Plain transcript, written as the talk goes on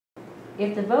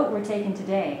If the vote were taken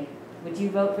today, would you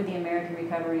vote for the American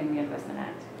Recovery and Reinvestment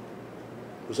Act?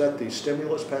 Was that the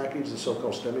stimulus package, the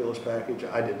so-called stimulus package?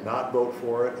 I did not vote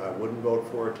for it. I wouldn't vote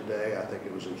for it today. I think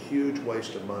it was a huge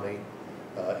waste of money.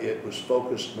 It was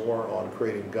focused more on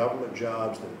creating government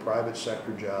jobs than private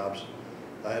sector jobs.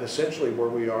 And essentially where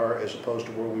we are, as opposed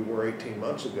to where we were 18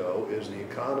 months ago, is the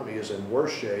economy is in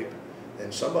worse shape,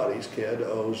 and somebody's kid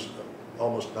owes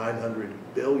almost $900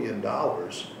 billion,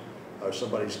 or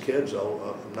somebody's kids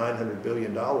owe $900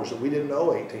 billion that we didn't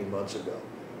owe 18 months ago.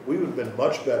 We would have been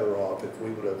much better off if we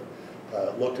would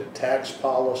have looked at tax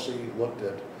policy, looked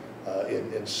at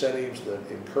incentives that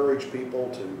encourage people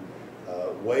to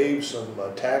waive some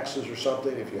taxes or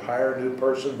something if you hire a new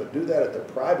person, but do that at the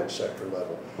private sector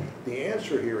level. The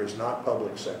answer here is not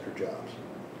public sector jobs.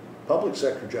 Public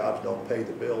sector jobs don't pay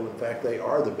the bill. In fact, they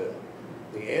are the bill.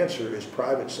 The answer is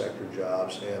private sector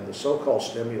jobs, and the so-called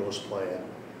stimulus plan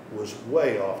was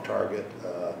way off target.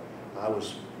 I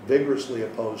was vigorously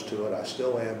opposed to it. I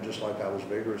still am, just like I was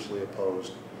vigorously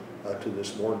opposed to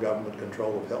this more government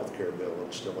control of health care bill,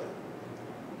 and still am.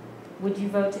 Would you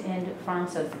vote to end farm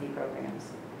subsidy programs?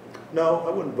 No, I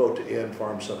wouldn't vote to end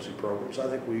farm subsidy programs. I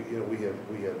think we've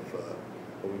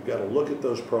got to look at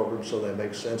those programs so they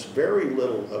make sense. Very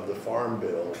little of the farm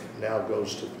bill now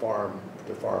goes to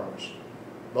farmers.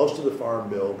 Most of the farm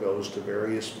bill goes to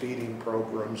various feeding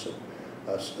programs,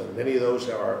 and many of those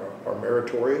are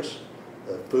meritorious.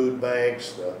 The food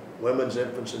banks, the women's,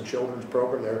 infants, and children's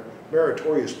program, they're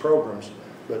meritorious programs,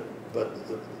 but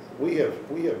we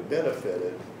have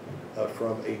benefited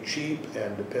from a cheap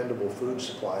and dependable food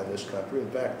supply in this country. In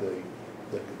fact,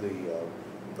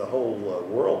 the whole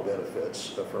world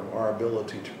benefits from our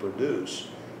ability to produce.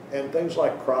 And things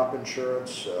like crop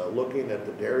insurance, looking at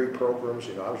the dairy programs.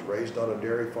 You know, I was raised on a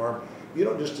dairy farm. You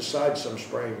don't just decide some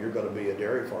spring you're going to be a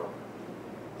dairy farmer.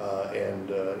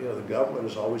 You know, the government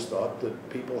has always thought that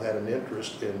people had an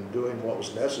interest in doing what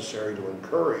was necessary to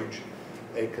encourage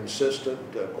a consistent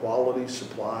quality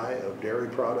supply of dairy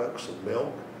products and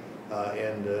milk.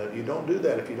 You don't do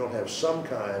that if you don't have some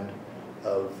kind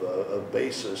of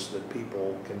basis that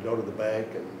people can go to the bank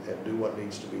and do what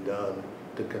needs to be done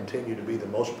to continue to be the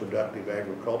most productive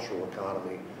agricultural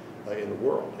economy in the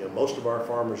world. You know, most of our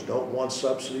farmers don't want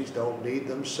subsidies, don't need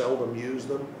them, seldom use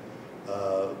them.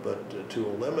 But to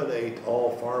eliminate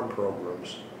all farm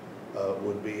programs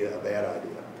would be a bad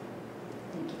idea.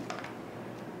 Thank you.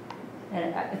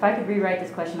 And if I could rewrite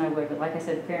this question, I would, but like I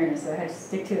said, fairness, so I have to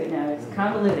stick to it now. It's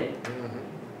convoluted.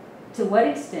 To what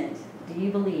extent do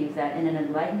you believe that in an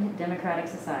enlightened democratic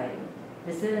society,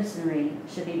 the citizenry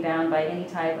should be bound by any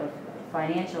type of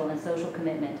financial and social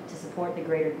commitment to support the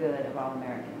greater good of all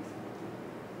Americans?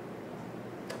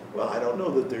 Well, I don't know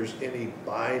that there's any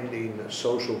binding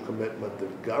social commitment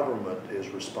that government is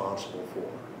responsible for.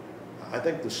 I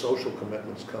think the social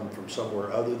commitments come from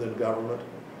somewhere other than government.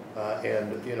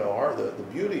 You know, the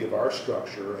beauty of our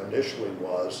structure initially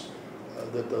was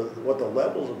that what the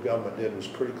levels of government did was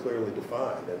pretty clearly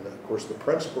defined. And of course, the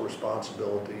principal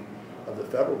responsibility of the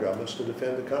federal government is to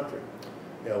defend the country.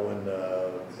 You know, when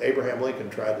Abraham Lincoln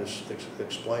tried to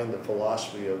explain the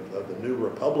philosophy of the new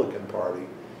Republican Party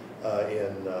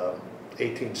in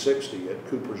 1860 at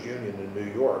Cooper's Union in New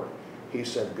York, he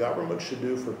said government should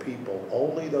do for people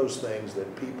only those things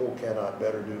that people cannot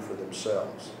better do for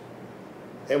themselves.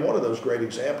 And one of those great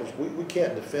examples, we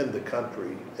can't defend the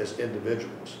country as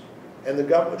individuals. And the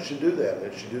government should do that, and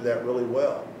it should do that really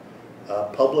well.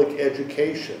 Public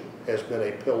education has been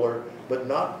a pillar, but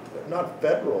not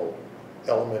federal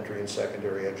elementary and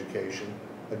secondary education.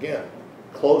 Again,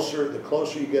 the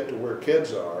closer you get to where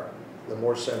kids are, the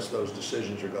more sense those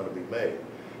decisions are going to be made.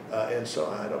 And so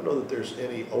I don't know that there's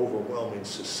any overwhelming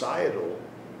societal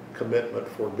commitment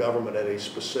for government at a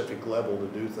specific level to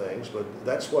do things, but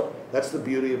that's the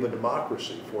beauty of a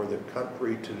democracy, for the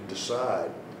country to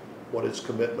decide what its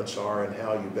commitments are and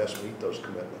how you best meet those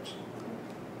commitments.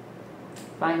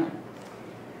 Finally,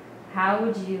 how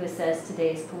would you assess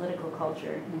today's political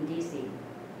culture in D.C.?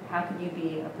 How could you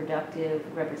be a productive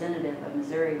representative of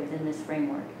Missouri within this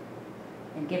framework?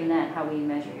 And given that, how will you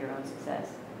measure your own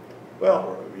success?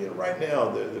 Well, you know, right now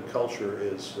the culture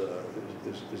is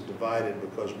divided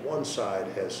because one side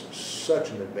has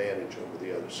such an advantage over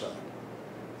the other side,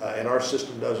 and our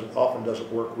system often doesn't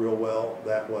work real well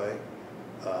that way.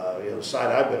 You know, the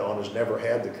side I've been on has never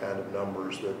had the kind of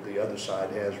numbers that the other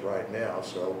side has right now.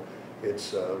 So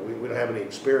it's we don't have any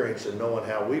experience in knowing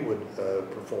how we would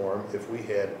perform if we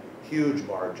had huge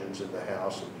margins in the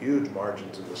House and huge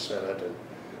margins in the Senate and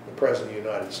the President of the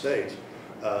United States.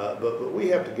 But we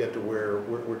have to get to where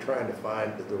we're trying to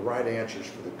find the right answers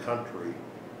for the country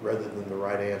rather than the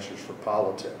right answers for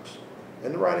politics.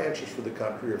 And the right answers for the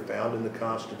country are found in the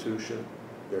Constitution.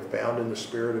 They're found in the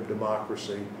spirit of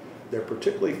democracy. They're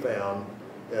particularly found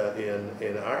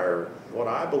in our, what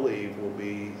I believe will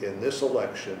be in this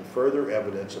election, further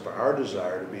evidence of our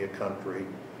desire to be a country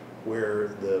where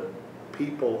the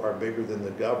people are bigger than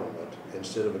the government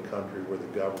instead of a country where the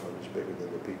government is bigger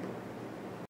than the people.